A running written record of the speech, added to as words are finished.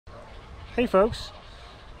Hey folks,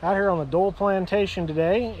 out here on the Dole Plantation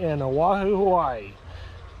today in Oahu, Hawaii.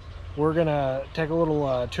 We're gonna take a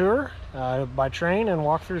little tour by train and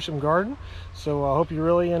walk through some garden, so I hope you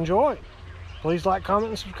really enjoy. Please like,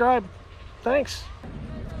 comment, and subscribe. Thanks.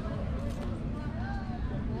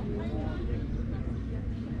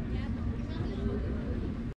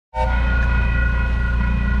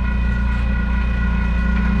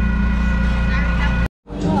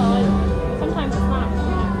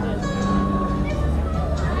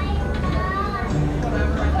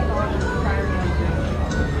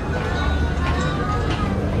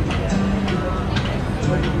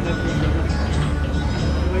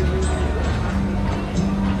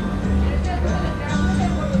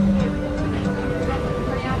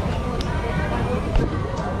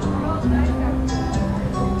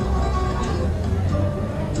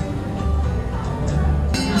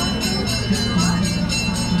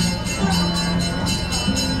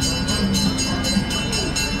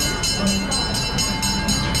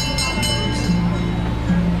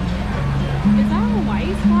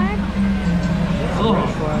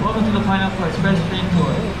 Welcome to the Pineapple Express train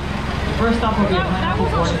tour. The first stop will be a pineapple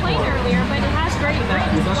that was on the plane earlier, but it has Great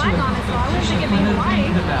Britain's flag on it, so I wish they could be Hawaii. I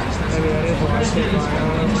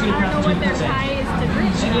don't know what their tie is to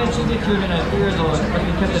Britain. And yes, you get cured in a 3 years old, but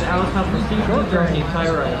you kept at Alice House Prestige during the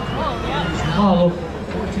entire ride. Oh, yeah. Oh.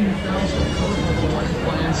 14,000 colorful Hawaiian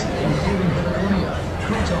plants, including California.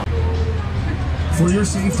 For your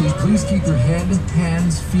safety, please keep your head,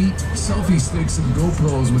 hands, feet, selfie sticks, and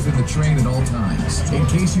GoPros within the train at all times. In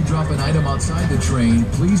case you drop an item outside the train,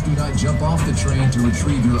 please do not jump off the train to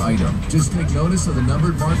retrieve your item. Just take notice of the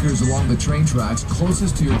numbered markers along the train tracks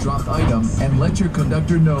closest to your dropped item and let your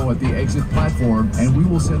conductor know at the exit platform, and we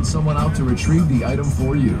will send someone out to retrieve the item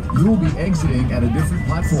for you. You will be exiting at a different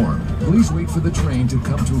platform. Please wait for the train to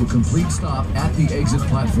come to a complete stop at the exit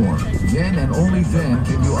platform. Then and only then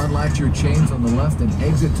can you unlatch your chains on the left and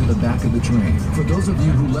exit to the back of the train. For those of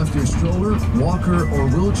you who left your stroller, walker, or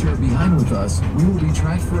wheelchair behind with us, we will be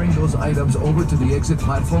transferring those items over to the exit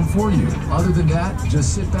platform for you. Other than that,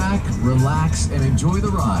 just sit back, relax, and enjoy the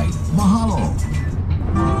ride. Mahalo!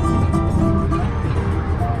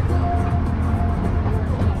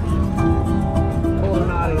 Pulling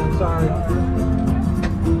an audience, sorry.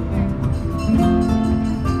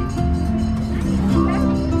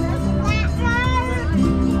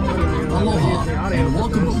 And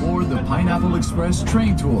welcome aboard the Pineapple Express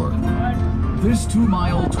train tour. This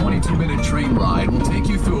 2-mile, 22-minute train ride will take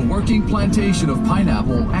you through a working plantation of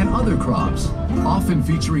pineapple and other crops, often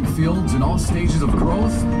featuring fields in all stages of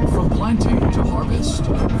growth, from planting to harvest.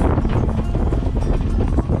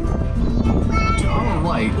 To our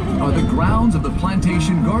right are the grounds of the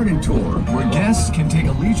Plantation Garden Tour, where guests can take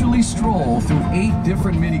a leisurely stroll through 8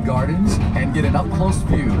 different mini gardens and get an up-close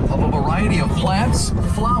view of a variety of plants,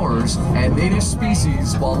 flowers, and native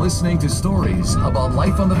species while listening to stories about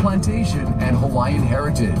life on the plantation and Hawaiian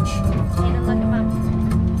heritage.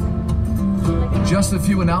 Just a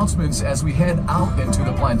few announcements as we head out into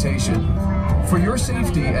the plantation. For your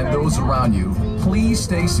safety and those around you, please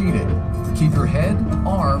stay seated. Keep your head,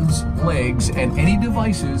 arms, legs, and any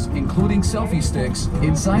devices, including selfie sticks,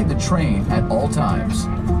 inside the train at all times.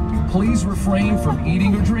 Please refrain from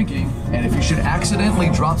eating or drinking, and if you should accidentally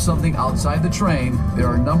drop something outside the train, there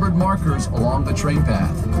are numbered markers along the train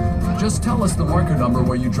path. Just tell us the marker number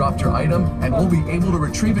where you dropped your item, and we'll be able to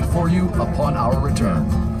retrieve it for you upon our return.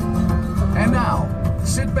 And now,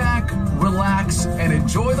 sit back, relax, and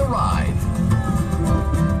enjoy the ride.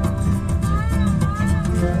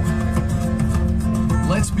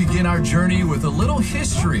 Let's begin our journey with a little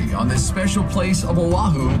history on this special place of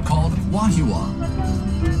Oahu called Wahiawa.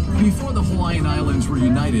 Before the Hawaiian Islands were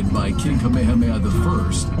united by King Kamehameha I,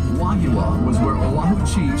 Wahiawa was where Oahu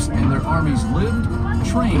chiefs and their armies lived,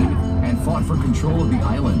 trained, and fought for control of the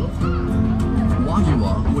island.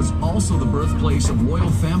 Wahiawa was also the birthplace of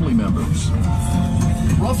royal family members.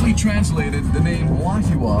 Roughly translated, the name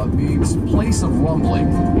Wahiawa means place of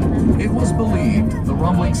rumbling. It was believed the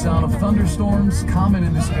rumbling sound of thunderstorms common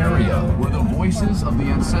in this area were the voices of the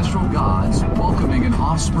ancestral gods welcoming an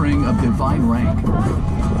offspring of divine rank.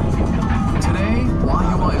 Today,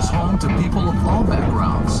 Wahiawa is home to people of all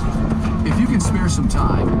backgrounds. If you can spare some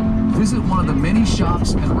time, visit one of the many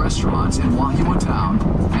shops and restaurants in Wahiawa town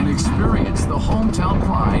and experience the hometown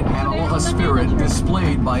pride and aloha spirit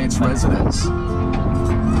displayed by its residents.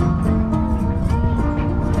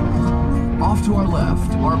 Off to our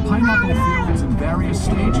left are pineapple fields in various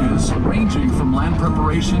stages, ranging from land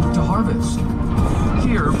preparation to harvest.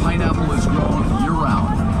 Here, pineapple is grown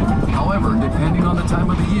year-round. However, depending on the time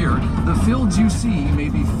of the year, the fields you see may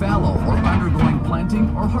be fallow or undergoing planting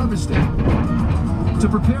or harvesting. To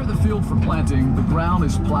prepare the field for planting, the ground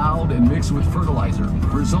is plowed and mixed with fertilizer,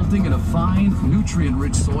 resulting in a fine,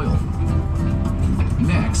 nutrient-rich soil.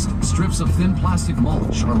 Next, strips of thin plastic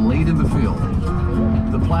mulch are laid in the field.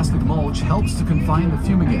 The plastic mulch helps to confine the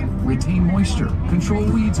fumigant, retain moisture, control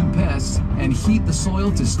weeds and pests, and heat the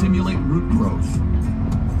soil to stimulate root growth.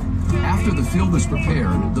 After the field is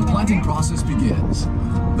prepared, the planting process begins.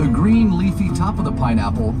 The green leafy top of the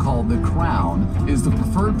pineapple, called the crown, is the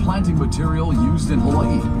preferred planting material used in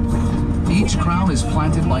Hawaii. Each crown is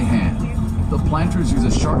planted by hand. The planters use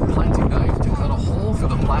a sharp planting knife to cut a hole through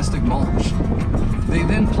the plastic mulch. They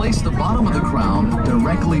then place the bottom of the crown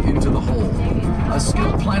directly into the hole. A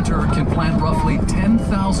skilled planter can plant roughly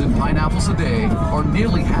 10,000 pineapples a day, or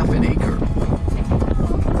nearly half an acre.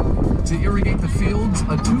 To irrigate the fields,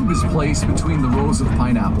 a tube is placed between the rows of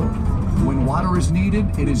pineapple. When water is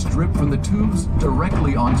needed, it is dripped from the tubes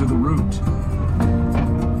directly onto the root.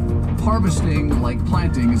 Harvesting, like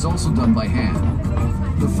planting, is also done by hand.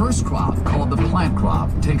 The first crop, called the plant crop,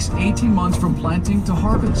 takes 18 months from planting to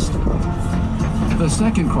harvest. The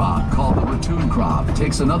second crop, called the ratoon crop,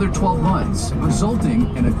 takes another 12 months,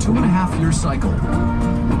 resulting in a 2.5-year cycle.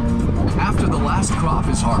 After the last crop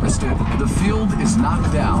is harvested, the field is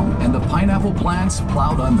knocked down and the pineapple plants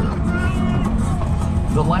plowed under.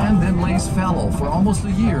 The land then lays fallow for almost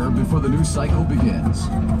a year before the new cycle begins.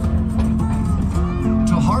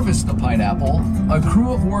 To harvest the pineapple, a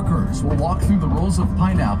crew of workers will walk through the rows of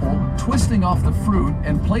pineapple, twisting off the fruit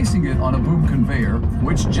and placing it on a boom conveyor,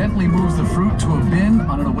 which gently moves the fruit to a bin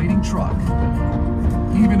on an awaiting truck.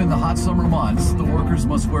 Even in the hot summer months, the workers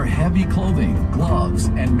must wear heavy clothing, gloves,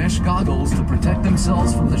 and mesh goggles to protect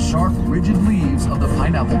themselves from the sharp, rigid leaves of the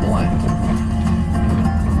pineapple plant.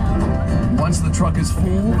 Once the truck is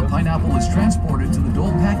full, the pineapple is transported to the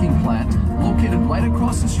Dole packing plant, located right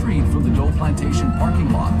across the street from the Dole Plantation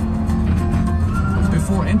parking lot.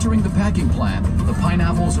 Before entering the packing plant, the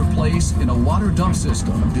pineapples are placed in a water dump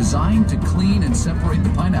system designed to clean and separate the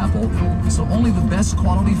pineapple, so only the best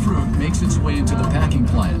quality fruit makes its way into the packing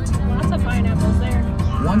plant. Lots of pineapples there.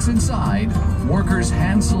 Once inside, workers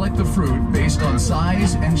hand select the fruit based on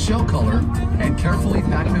size and shell color and carefully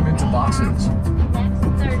pack them into boxes.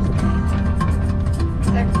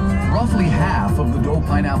 Roughly half of the Dole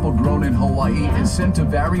pineapple grown in Hawaii is sent to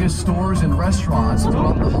various stores and restaurants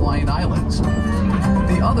throughout the Hawaiian Islands.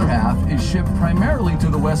 The other half is shipped primarily to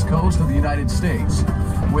the west coast of the United States,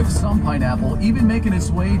 with some pineapple even making its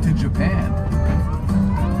way to Japan.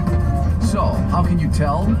 So, how can you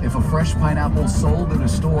tell if a fresh pineapple sold in a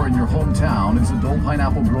store in your hometown is a Dole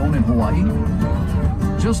pineapple grown in Hawaii?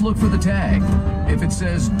 Just look for the tag. If it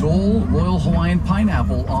says Dole Royal Hawaiian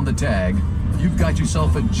Pineapple on the tag, you've got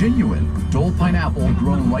yourself a genuine Dole pineapple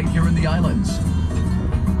grown right here in the islands.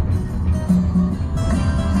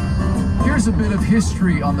 Here's a bit of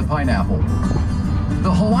history on the pineapple.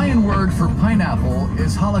 The Hawaiian word for pineapple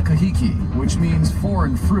is halakahiki, which means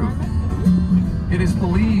foreign fruit. It is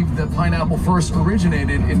believed that pineapple first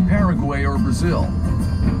originated in Paraguay or Brazil.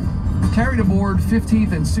 Carried aboard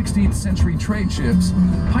 15th and 16th century trade ships,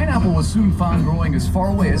 pineapple was soon found growing as far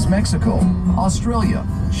away as Mexico, Australia,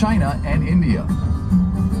 China, and India.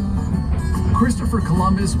 Christopher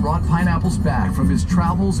Columbus brought pineapples back from his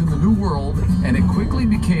travels in the New World, and it quickly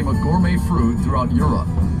became a gourmet fruit throughout Europe.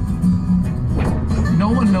 No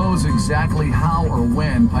one knows exactly how or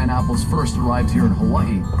when pineapples first arrived here in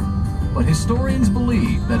Hawaii, but historians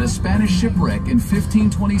believe that a Spanish shipwreck in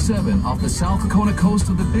 1527 off the South Kona coast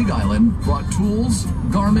of the Big Island brought tools,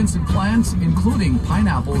 garments, and plants, including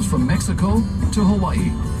pineapples from Mexico to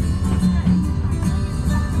Hawaii.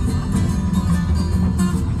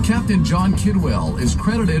 Captain John Kidwell is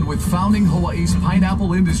credited with founding Hawaii's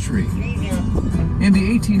pineapple industry. In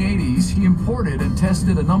the 1880s, he imported and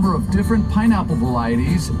tested a number of different pineapple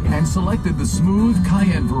varieties and selected the smooth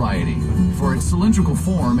cayenne variety for its cylindrical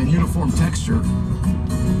form and uniform texture.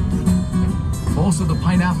 Most of the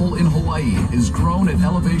pineapple in Hawaii is grown at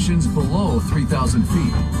elevations below 3,000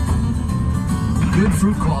 feet. Good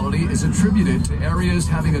fruit quality is attributed to areas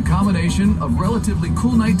having a combination of relatively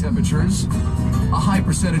cool night temperatures, a high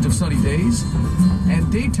percentage of sunny days,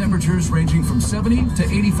 and day temperatures ranging from 70 to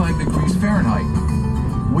 85 degrees Fahrenheit,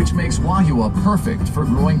 which makes Wahiawa perfect for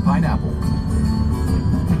growing pineapple.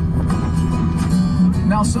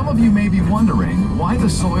 Now, some of you may be wondering why the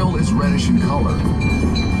soil is reddish in color.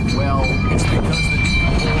 Well, it's because the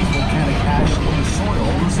decomposed volcanic ash in the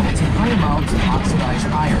soil results in high amounts of oxidized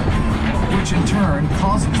iron, which in turn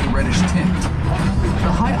causes the reddish tint.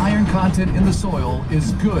 The high iron content in the soil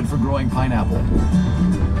is good for growing pineapple.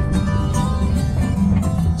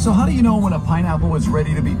 So how do you know when a pineapple is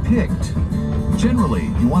ready to be picked? Generally,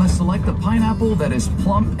 you want to select a pineapple that is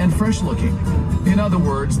plump and fresh looking. In other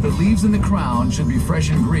words, the leaves in the crown should be fresh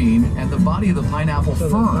and green and the body of the pineapple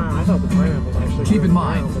firm. I thought the pineapple was actually Keep in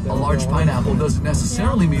mind, brown, but a then large pineapple doesn't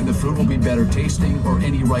necessarily mean the fruit will be better tasting or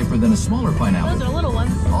any riper than a smaller Those pineapple. are little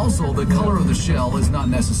ones. Also, the color of the shell is not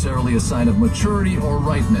necessarily a sign of maturity or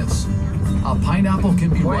ripeness. A pineapple can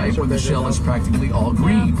be ripe when the shell is practically all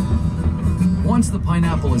green. Once the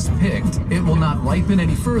pineapple is picked, it will not ripen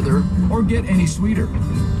any further or get any sweeter.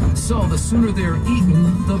 So the sooner they're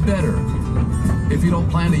eaten, the better. If you don't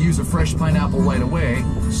plan to use a fresh pineapple right away,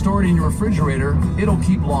 store it in your refrigerator, it'll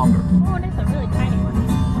keep longer. Oh, and it's a really tiny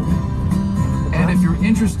one. And if you're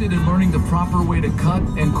interested in learning the proper way to cut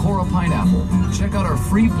and core a pineapple, check out our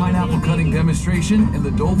free pineapple cutting demonstration in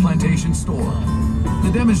the Dole Plantation store.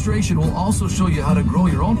 The demonstration will also show you how to grow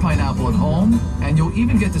your own pineapple at home, and you'll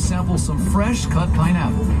even get to sample some fresh cut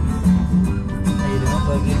pineapple.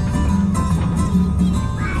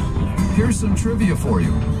 Here's some trivia for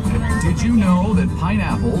you. Did you know that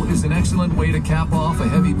pineapple is an excellent way to cap off a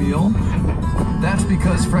heavy meal? That's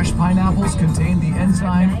because fresh pineapples contain the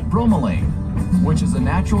enzyme bromelain, which is a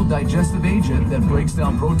natural digestive agent that breaks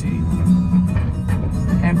down protein.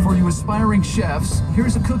 And for you aspiring chefs,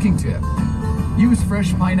 here's a cooking tip. Use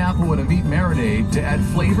fresh pineapple in a meat marinade to add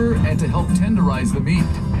flavor and to help tenderize the meat.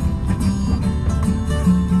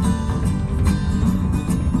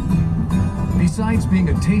 Besides being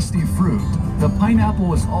a tasty fruit, the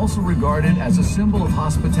pineapple is also regarded as a symbol of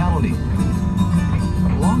hospitality.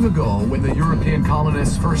 Long ago, when the European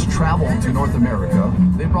colonists first traveled to North America,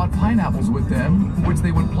 they brought pineapples with them, which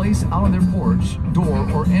they would place out on their porch, door,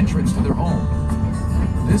 or entrance to their home.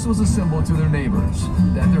 This was a symbol to their neighbors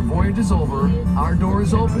that their voyage is over, our door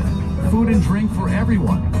is open, food and drink for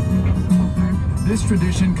everyone. This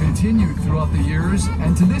tradition continued throughout the years,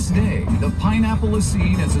 and to this day, the pineapple is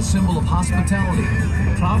seen as a symbol of hospitality,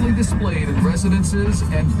 proudly displayed in residences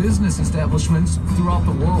and business establishments throughout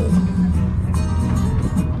the world.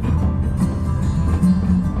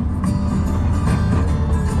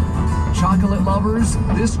 Chocolate lovers,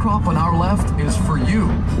 this crop on our left is for you.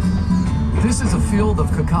 This is a field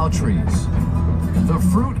of cacao trees. The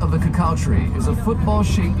fruit of the cacao tree is a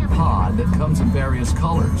football-shaped pod that comes in various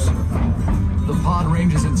colors. The pod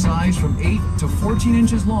ranges in size from 8 to 14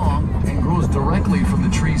 inches long and grows directly from the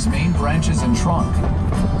tree's main branches and trunk.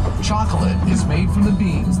 Chocolate is made from the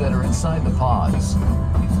beans that are inside the pods.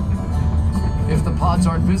 If the pods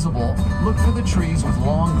aren't visible, look for the trees with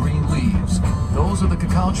long green leaves. Those are the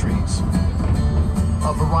cacao trees.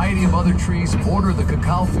 A variety of other trees border the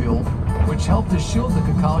cacao field, which help to shield the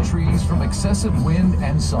cacao trees from excessive wind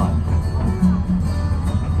and sun.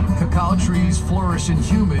 Cacao trees flourish in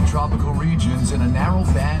humid tropical regions in a narrow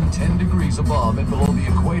band 10 degrees above and below the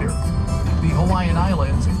equator. The Hawaiian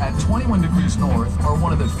Islands at 21 degrees north are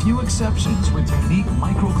one of the few exceptions with unique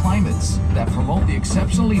microclimates that promote the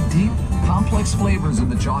exceptionally deep, complex flavors in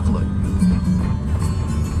the chocolate.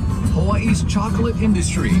 Hawaii's chocolate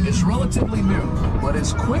industry is relatively new, but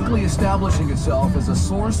is quickly establishing itself as a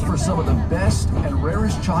source for some of the best and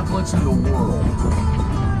rarest chocolates in the world.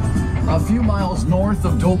 A few miles north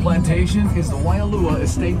of Dole Plantation is the Waialua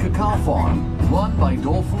Estate Cacao Farm, run by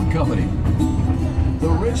Dole Food Company. The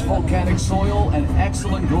rich volcanic soil and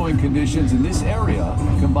excellent growing conditions in this area,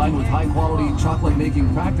 combined with high-quality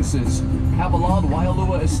chocolate-making practices, have allowed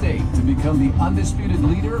Waialua Estate to become the undisputed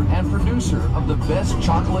leader and producer of the best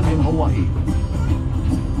chocolate in Hawaii.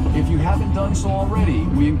 If you haven't done so already,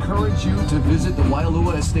 we encourage you to visit the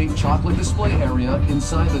Waialua Estate chocolate display area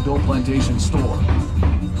inside the Dole Plantation store.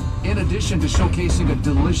 In addition to showcasing a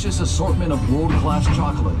delicious assortment of world-class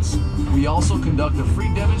chocolates, we also conduct a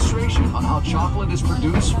free demonstration on how chocolate is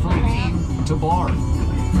produced from bean to bar.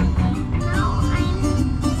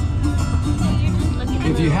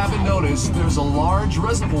 If you haven't noticed, there's a large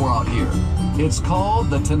reservoir out here. It's called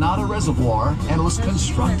the Tanata Reservoir and was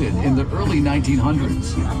constructed in the early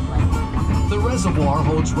 1900s. The reservoir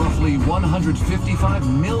holds roughly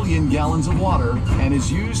 155 million gallons of water and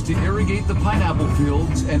is used to irrigate the pineapple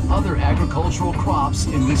fields and other agricultural crops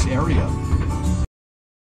in this area.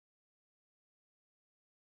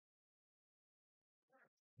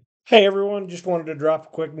 Hey everyone, just wanted to drop a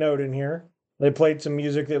quick note in here. They played some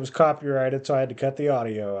music that was copyrighted, so I had to cut the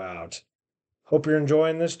audio out. Hope you're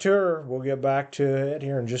enjoying this tour. We'll get back to it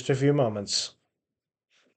here in just a few moments.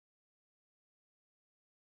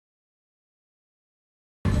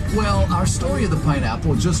 Well, our story of the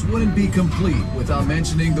pineapple just wouldn't be complete without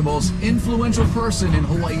mentioning the most influential person in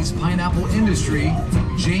Hawaii's pineapple industry,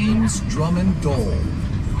 James Drummond Dole.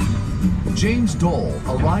 James Dole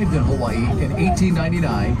arrived in Hawaii in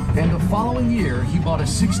 1899, and the following year he bought a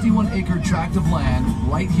 61-acre tract of land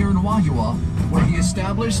right here in Wahiawa, where he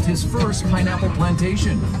established his first pineapple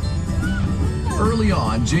plantation. Early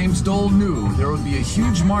on, James Dole knew there would be a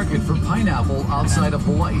huge market for pineapple outside of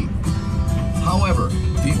Hawaii. However,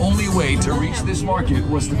 the only way to reach this market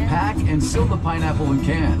was to pack and seal the pineapple in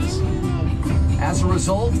cans. As a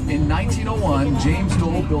result, in 1901, James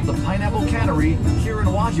Dole built the pineapple cannery here in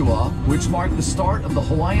Wahiawa, which marked the start of the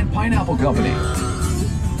Hawaiian Pineapple Company.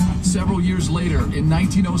 Several years later, in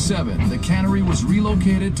 1907, the cannery was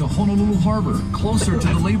relocated to Honolulu Harbor, closer to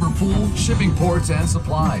the labor pool, shipping ports, and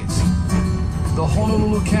supplies. The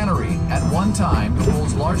Honolulu Cannery, at one time the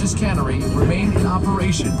world's largest cannery, remained in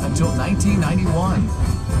operation until 1991.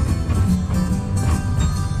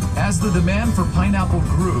 As the demand for pineapple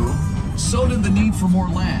grew, so did the need for more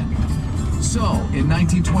land. So, in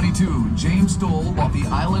 1922, James Dole bought the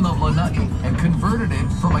island of Lanai and converted it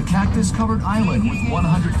from a cactus-covered island with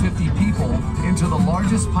 150 people into the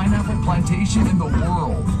largest pineapple plantation in the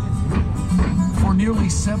world. For nearly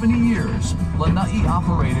 70 years, Lanai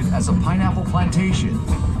operated as a pineapple plantation,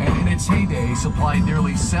 and in its heyday supplied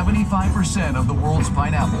nearly 75% of the world's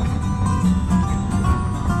pineapple.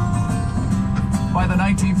 By the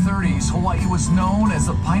 1930s, Hawaii was known as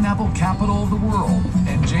the pineapple capital of the world,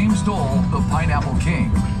 and James Dole, the Pineapple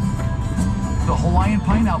King. The Hawaiian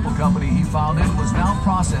Pineapple Company he founded was now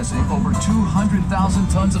processing over 200,000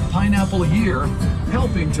 tons of pineapple a year,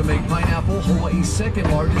 helping to make pineapple Hawaii's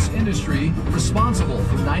second largest industry, responsible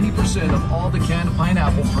for 90% of all the canned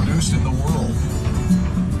pineapple produced in the world.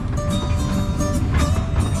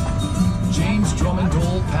 James Drummond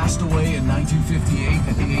Dole passed away in 1958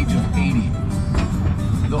 at the age of 80.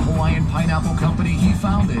 The Hawaiian Pineapple Company he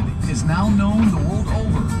founded is now known the world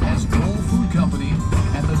over as Dole Food Company,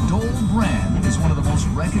 and the Dole brand is one of the most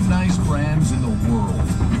recognized brands in the world.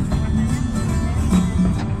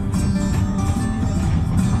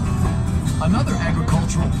 Another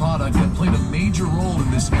agricultural product that played a major role in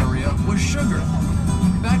this area was sugar.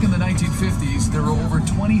 Back in the 1950s, there were over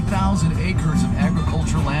 20,000 acres of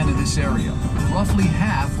agricultural land in this area. Roughly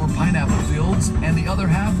half were pineapple fields, and the other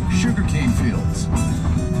half sugarcane fields.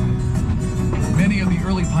 Many of the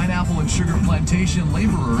early pineapple and sugar plantation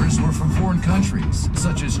laborers were from foreign countries,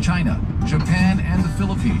 such as China, Japan, and the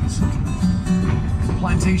Philippines.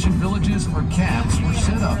 Plantation villages or camps were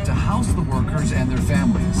set up to house the workers and their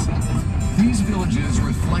families. These villages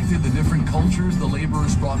reflected the different cultures the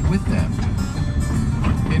laborers brought with them.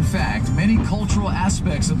 In fact, many cultural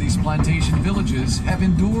aspects of these plantation villages have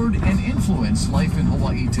endured and influenced life in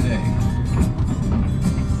Hawaii today.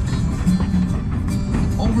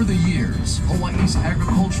 Over the years, Hawaii's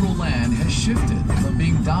agricultural land has shifted from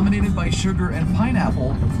being dominated by sugar and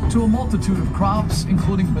pineapple to a multitude of crops,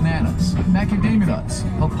 including bananas, macadamia nuts,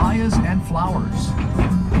 papayas, and flowers.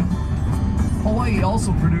 Hawaii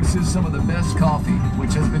also produces some of the best coffee,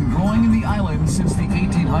 which has been growing in the island since the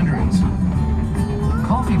 1800s.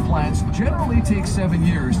 Coffee plants generally take 7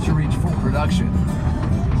 years to reach full production.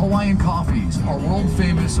 Hawaiian coffees are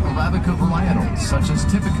world-famous Arabica varietals such as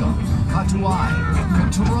Typica, Katuai,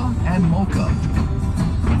 Katura, and Mocha.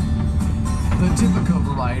 The Typica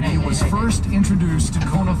variety was first introduced to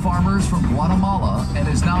Kona farmers from Guatemala and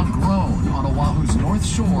is now grown on Oahu's North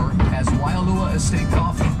Shore as Waialua Estate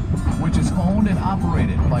Coffee, which is owned and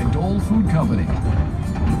operated by Dole Food Company.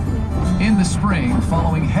 In the spring,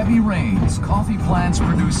 following heavy rains, coffee plants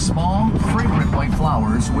produce small, fragrant white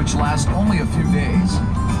flowers which last only a few days.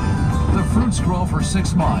 The fruits grow for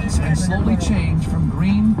 6 months and slowly change from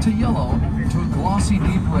green to yellow to a glossy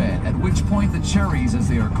deep red, at which point the cherries, as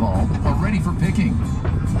they are called, are ready for picking.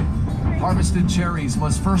 Harvested cherries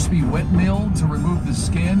must first be wet milled to remove the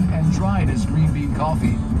skin and dried as green bean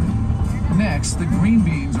coffee. Next, the green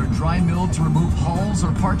beans are dry milled to remove hulls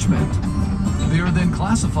or parchment. They are then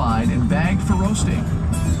classified and bagged for roasting.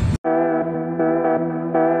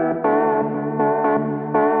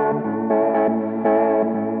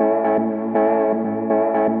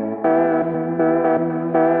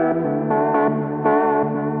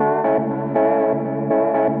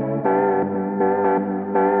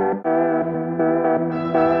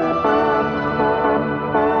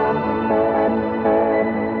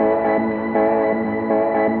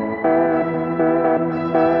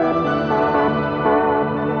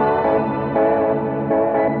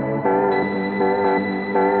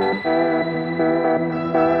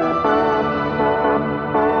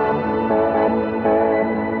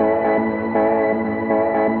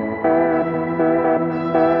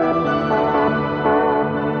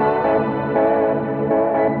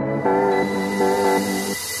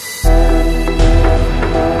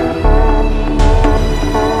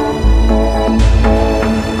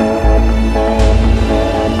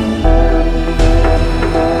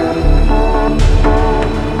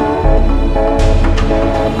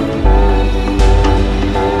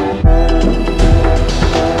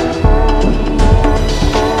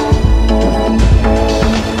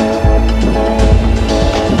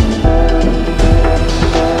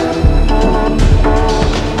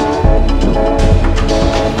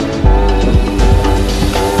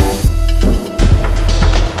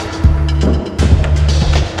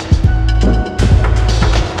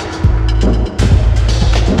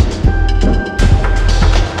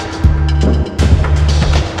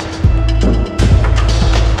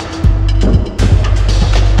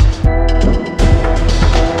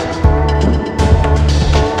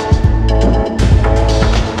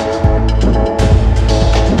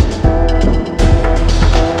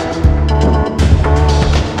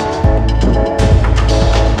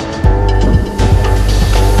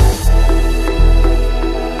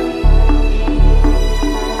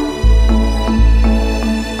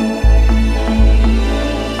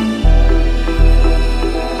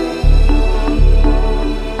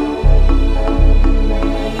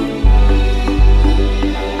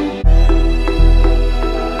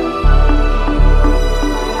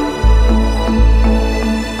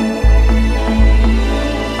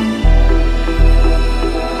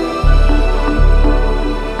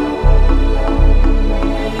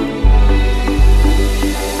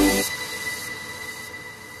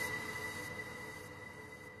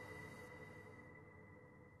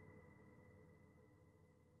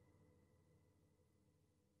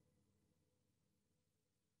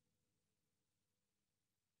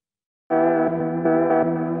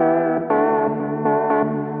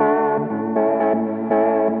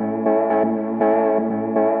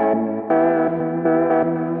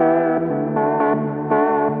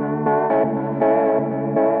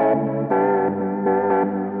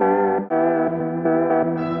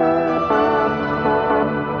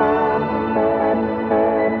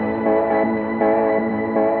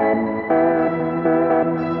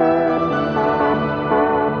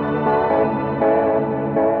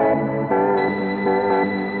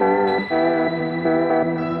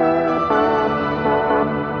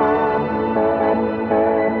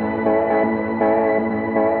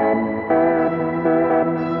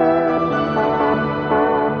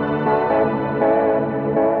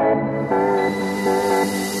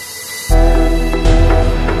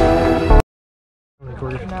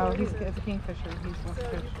 it's a kingfisher. He's one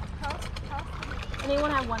fish.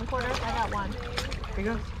 Anyone have 1 quarter? I got 1. Here you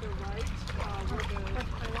go.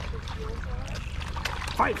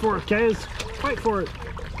 Fight for it, Kaz. Fight for it.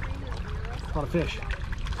 A lot of fish.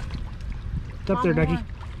 It's up there, Ducky. Did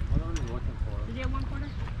you have 1 quarter?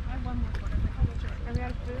 I have 1 more quarter. Are we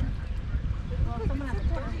out of food? Well, someone has a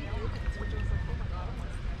quarter.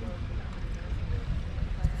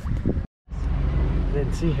 I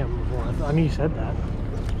didn't see him before. I knew you said that.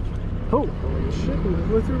 Oh, shit, he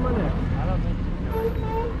flew through my neck.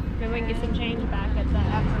 Maybe we can get some change back at the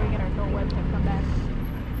after we get our Dole Whip to come back.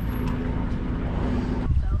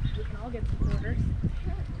 So we can all get some quarters.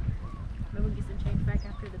 Maybe we can get some change back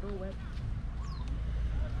after the Dole Whip.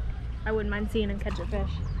 I wouldn't mind seeing him catch a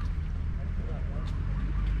fish.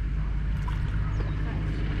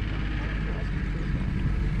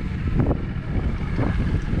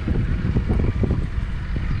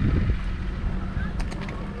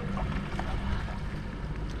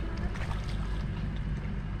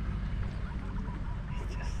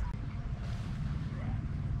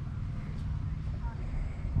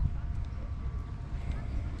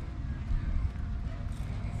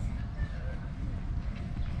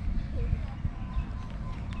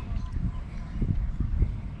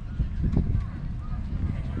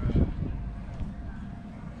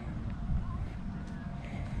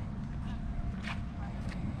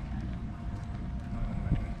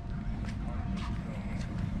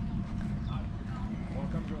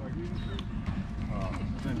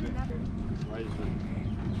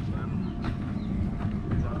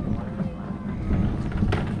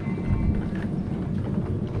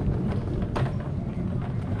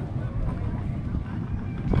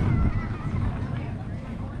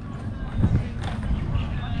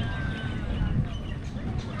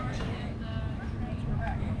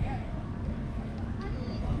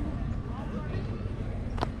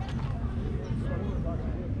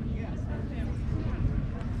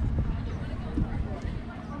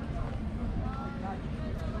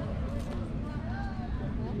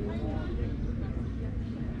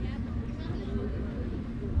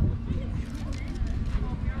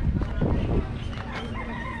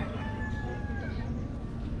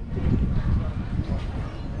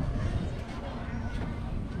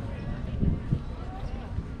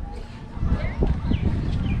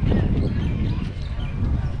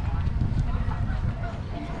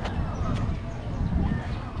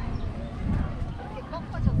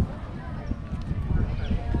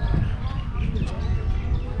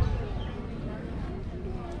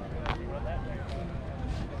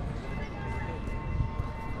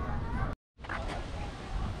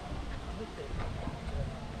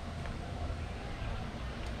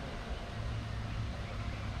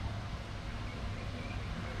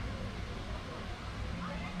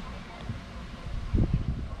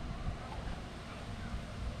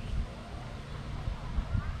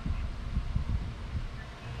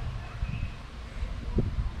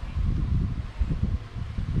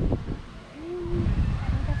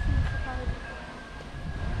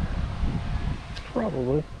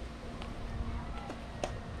 Probably.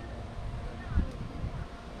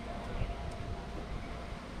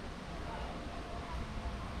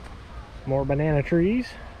 More banana trees.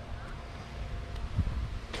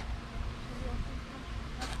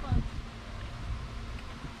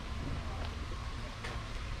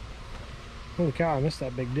 Holy cow, I missed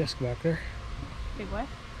that big disc back there. Big what?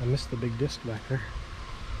 I missed the big disc back there.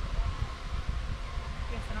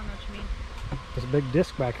 Yes, I don't know what you mean. There's a big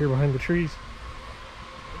disc back here behind the trees.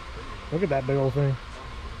 Look at that big old thing.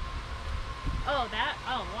 Oh, that?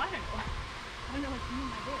 Oh, well, I don't know. I don't know what you mean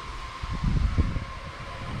by this.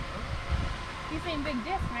 You're saying big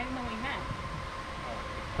disc, and I didn't know what you meant.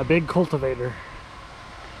 A big cultivator.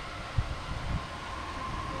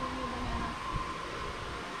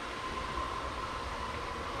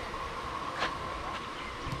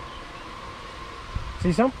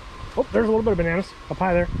 See some? Oh, there's a little bit of bananas up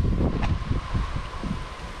high there.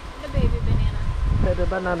 The baby banana. Baby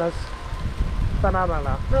bananas.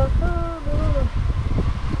 Banana.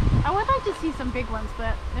 I would like to see some big ones,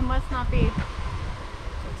 but it must not be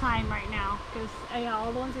the time right now, because yeah,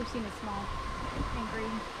 all the ones we've seen is small and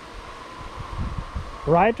green.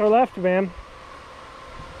 Right or left, man?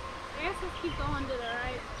 I guess let's keep going to the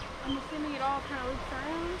right. I'm assuming it all kind of loops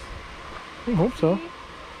around. I hope so.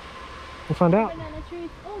 We'll find out. Banana trees.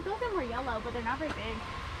 Oh, those of them were yellow, but they're not very big.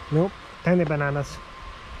 Nope. Tiny bananas.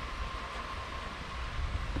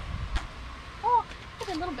 Oh, look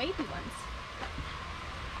at the little baby ones.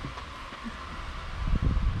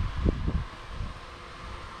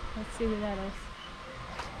 Let's see who that is.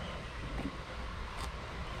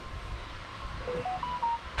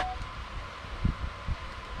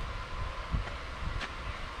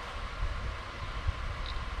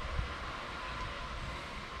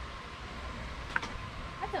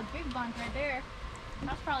 bunch right there.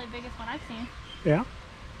 That's probably the biggest one I've seen. Yeah.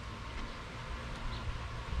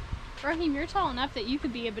 Raheem, you're tall enough that you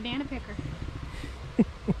could be a banana picker.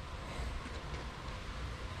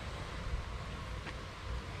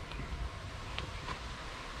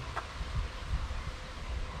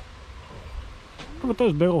 What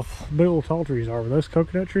those big old tall trees are? Were those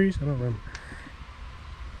coconut trees? I don't remember.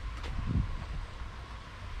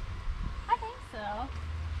 I think so.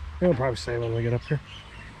 It'll probably say when we get up here.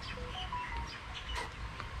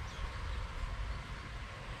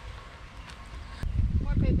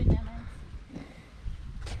 More big bananas.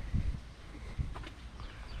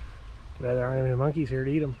 There aren't any monkeys here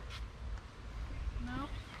to eat them. No.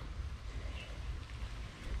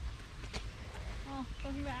 Well,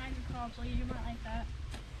 talking about agriculture, you might like that.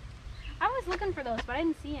 I was looking for those, but I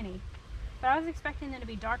didn't see any. But I was expecting them to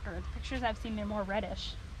be darker. The pictures I've seen, they're more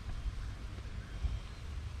reddish.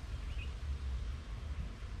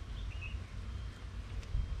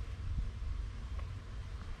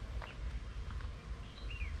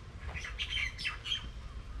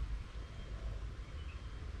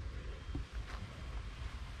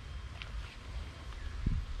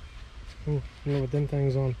 You know what them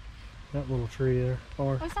things on that little tree there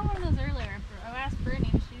are. I saw one of those earlier. I asked Brittany,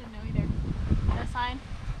 and she didn't know either. No sign?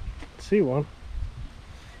 See one.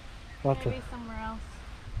 I'll have Maybe to, somewhere else.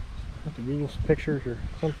 have to Google some pictures or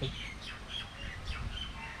something.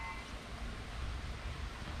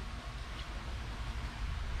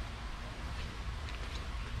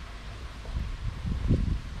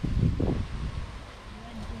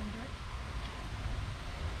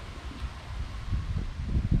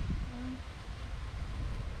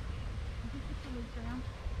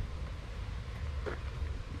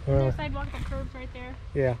 There's sidewalk that curves right there.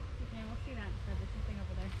 Yeah. Okay, we'll see that instead. There's something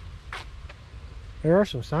over there. There are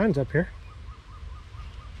some signs up here.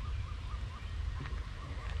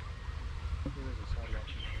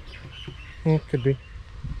 Could be.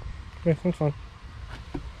 Yeah, that's fine.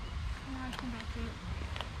 Yeah, I'll come back to it.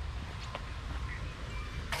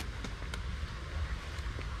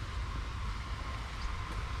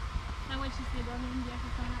 I went to see Birmingham. You have to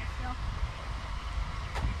sign that still.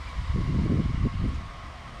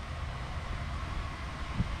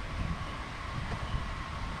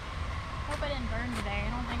 Hope I didn't burn today. I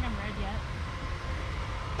don't think I'm red yet.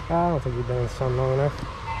 I don't think you've been in the sun long enough.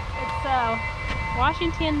 It's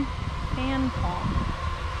Washington fan palm.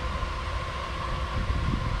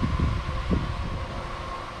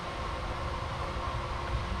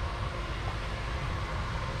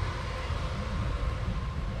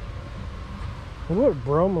 What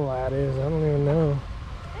bromelide is, I don't even know.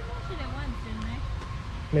 They mentioned it once, didn't they?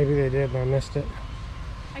 Maybe they did and I missed it.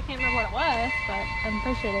 I can't remember what it was, but I'm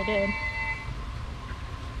pretty sure they did.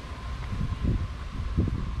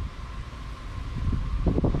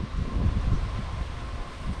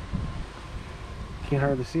 Can't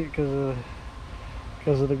hardly see it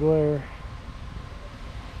because of the glare.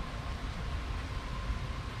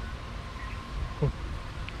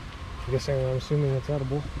 I guess I'm assuming it's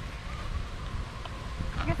edible.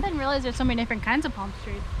 I guess I didn't realize there's so many different kinds of palm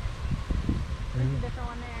trees. There's a different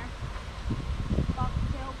one there.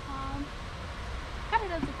 Foxtail palm. Kind of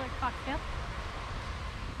does look like foxtail.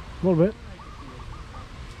 A little bit.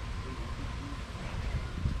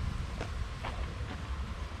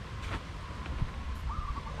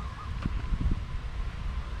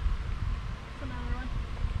 That's another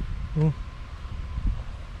one.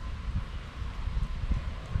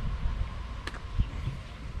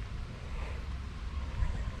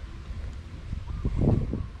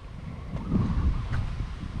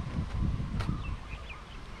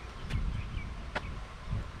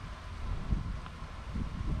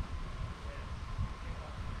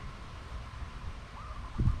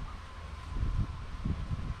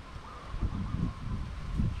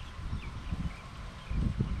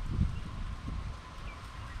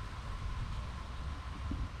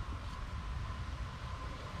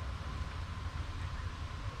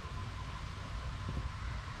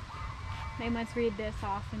 They must read this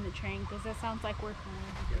off in the train because that sounds like working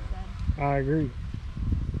with I agree.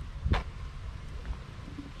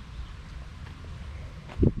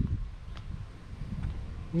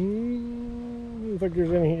 I don't think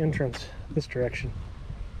there's any entrance this direction.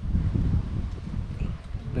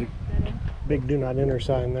 Big do not enter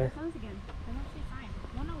sign there. Close again. I don't see signs.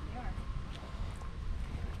 I don't know what they are.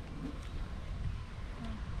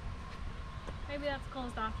 Maybe that's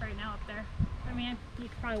closed off right now up there. I mean, you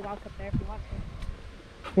could probably walk up there if you want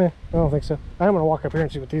to. Yeah, I don't think so. I'm gonna walk up here and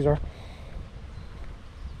see what these are.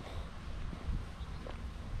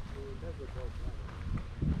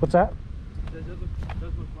 What's that? Does look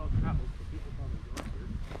well traveled for people coming to here.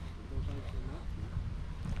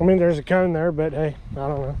 I mean, there's a cone there, but hey, I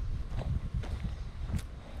don't know.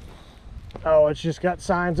 Oh, it's just got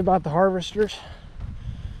signs about the harvesters.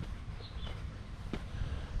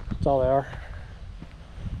 That's all they are.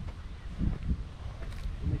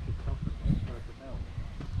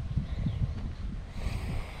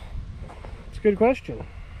 It's a good question.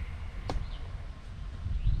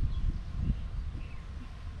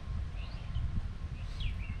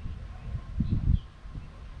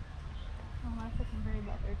 Oh, that's looking very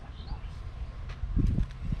what they're talking about.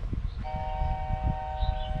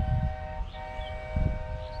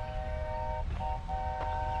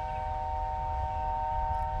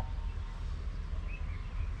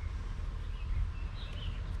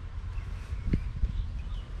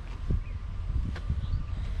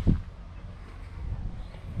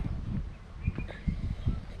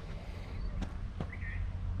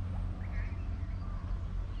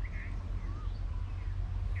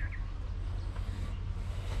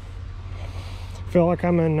 I feel like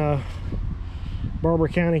I'm in Barber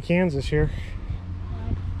County, Kansas here.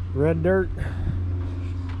 Red dirt.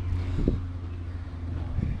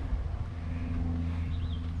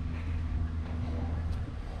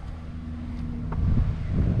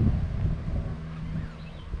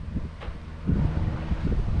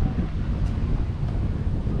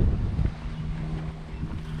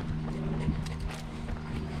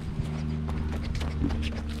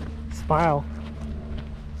 Smile.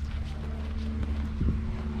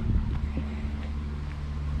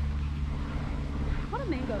 What do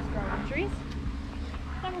mangoes grow on trees?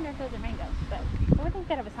 I wonder if those are mangoes, but I would think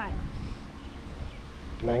they'd have a sign.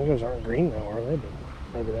 Mangoes aren't green though, are they? But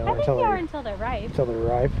maybe they I are think until they are they're, until they're ripe. until they're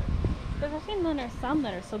ripe. Because I've seen there's some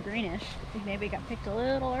that are still greenish. I think maybe it got picked a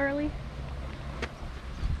little early.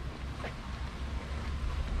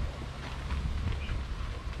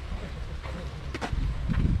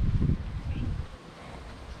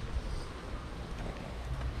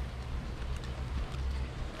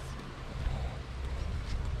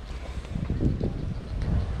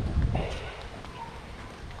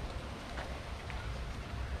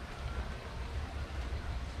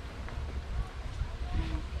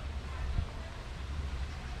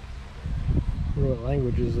 I wonder what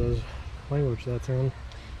language that's in. I'm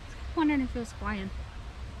wondering if it was flying.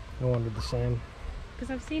 I wondered the same.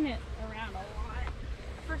 Because I've seen it around a lot.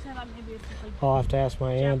 First I thought maybe it's just like I'll have to ask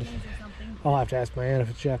my aunt. Japanese or something. I'll have to ask my aunt if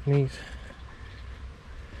it's Japanese.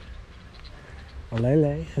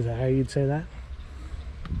 Olele, is that how you'd say that?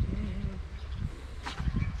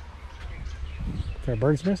 Is there a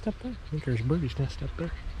bird's nest up there? I think there's a birdie's nest up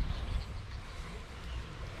there.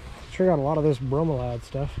 Sure got a lot of this bromelide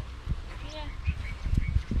stuff. Yeah.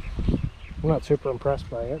 I'm not super impressed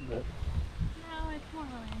by it, but No, it's more of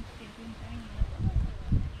a landscaping thing.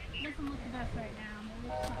 It doesn't look the best right now.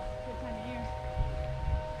 Maybe it's not a good time of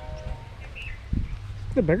year.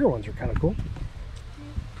 the bigger ones are kind of cool.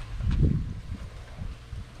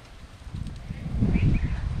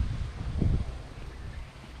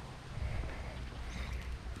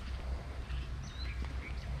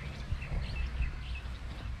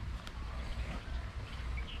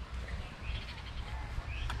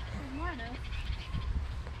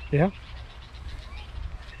 Yeah.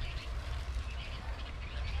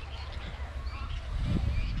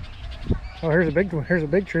 Oh, here's a big one. Here's a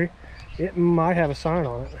big tree. It might have a sign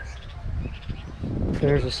on it.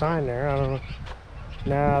 There's a sign there. I don't know.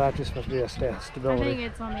 No, that just must be a stability. I think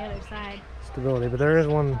it's on the other side. Stability, but there is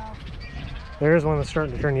one. There is one that's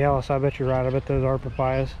starting to turn yellow. So I bet you're right. I bet those are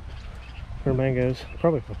papayas or mangoes.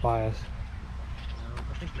 Probably papayas.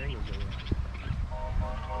 I think mangoes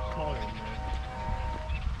are smaller than that.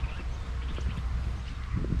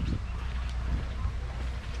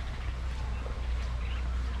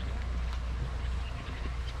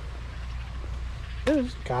 It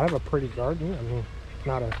is kind of a pretty garden. I mean,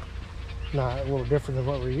 not a little different than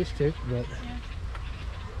what we're used to, but Yeah.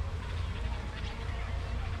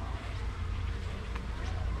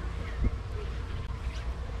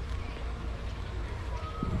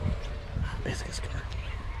 hibiscus garden.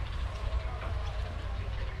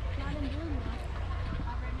 Not in bloom though.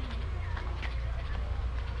 Not right now.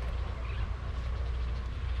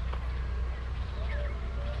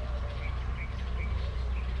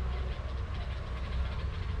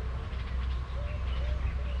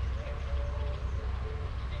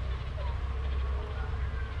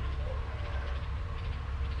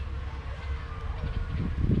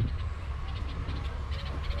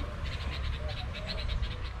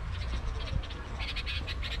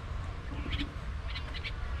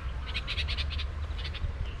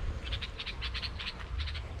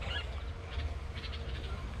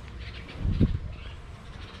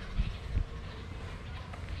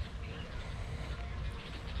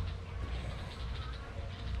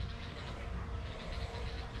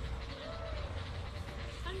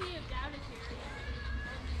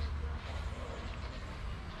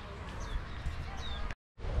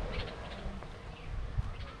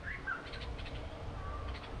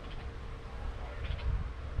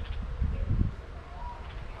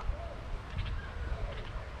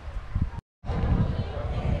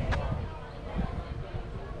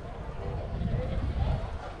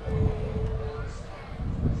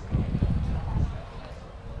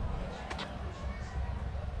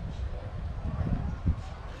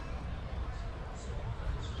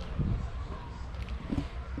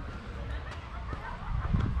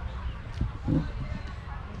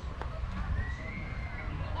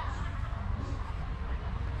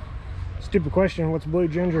 Stupid question, what's blue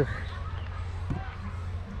ginger?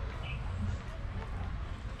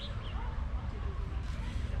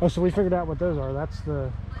 Oh, so we figured out what those are. That's the...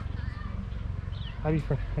 How do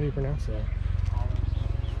you pronounce that?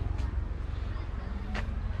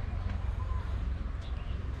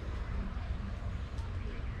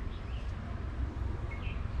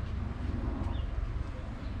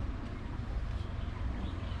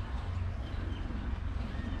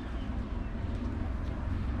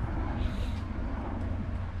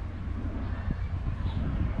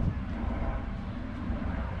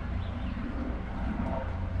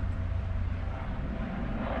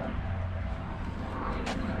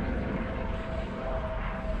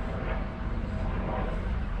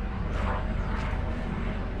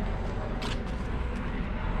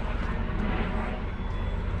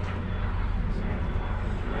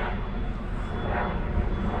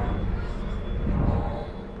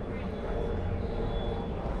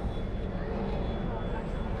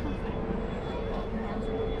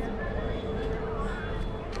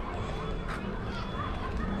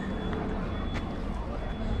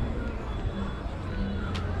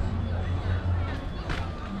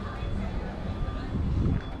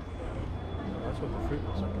 That's what the fruit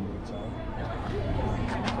looks like on the inside.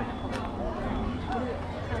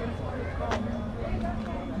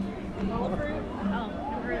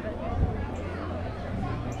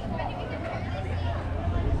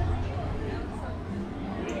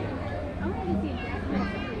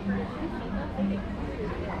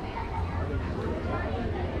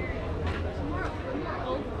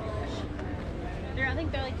 I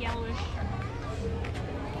think they're like yellowish.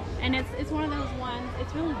 And it's one of those ones,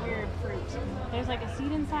 it's really weird fruit. There's like a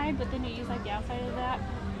seed inside, but then you use like the outside of that,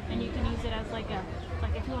 and you can use it as like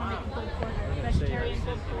if you want to make a pulled pork, vegetarian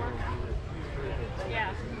pulled pork.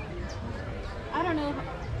 Yeah. I don't know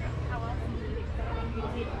how else you eat it, because I don't know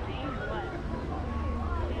if you eat it plain, but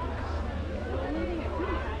the only thing I can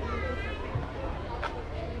try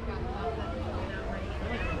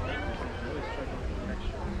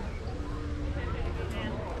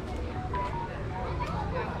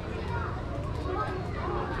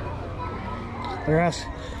They're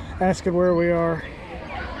asking where we are.